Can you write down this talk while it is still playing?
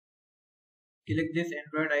Click this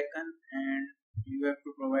Android icon and you have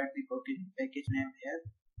to provide the package name here.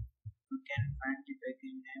 You can find the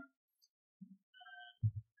package name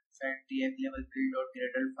inside the app level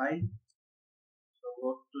build.gradle file. So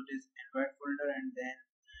go to this Android folder and then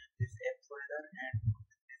this app folder and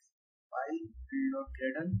this file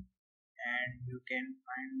build.gradle, and you can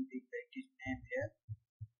find the package name here.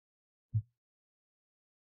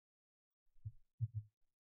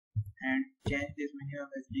 And change this menu of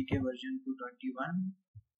SDK version to 21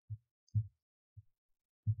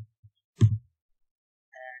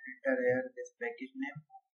 and enter here this package name,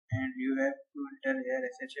 and you have to enter here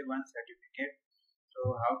SHA1 certificate.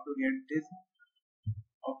 So how to get this?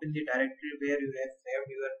 Open the directory where you have saved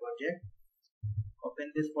your project, open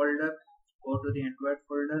this folder, go to the Android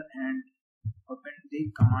folder and open the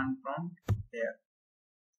command prompt there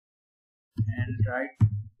and write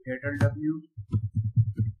gradle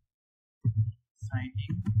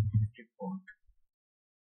signing report.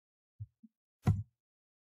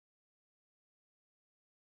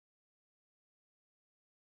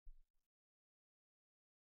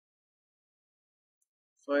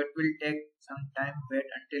 So it will take some time, wait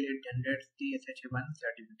until it generates the SHA1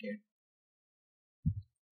 certificate.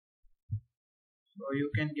 So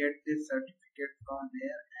you can get this certificate from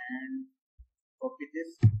there and copy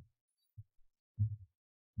this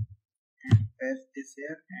and paste this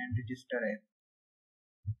here and register it.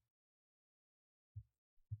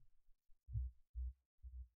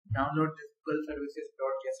 Download this Google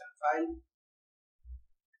services.json file.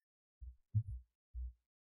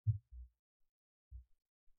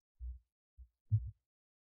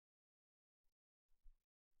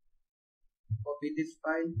 Copy this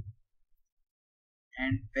file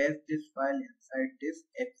and paste this file inside this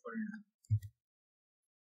app folder.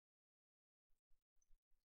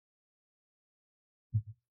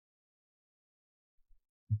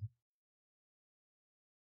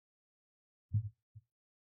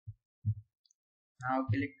 Now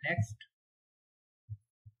click next.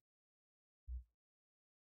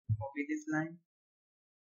 Copy this line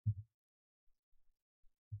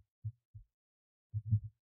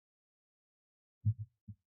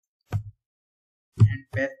and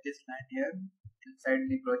paste this line here inside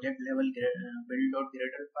the project level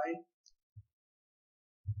build.gradle file.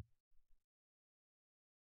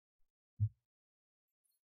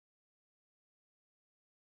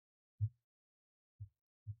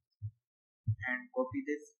 And copy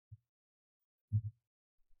this,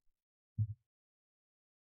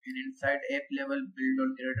 and inside app level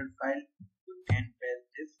build.gradle file you can paste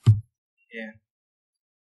this here.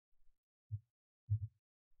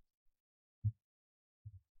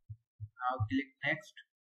 Now click next,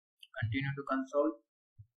 continue to console,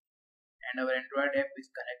 and our Android app is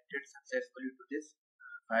connected successfully to this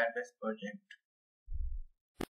Firebase project.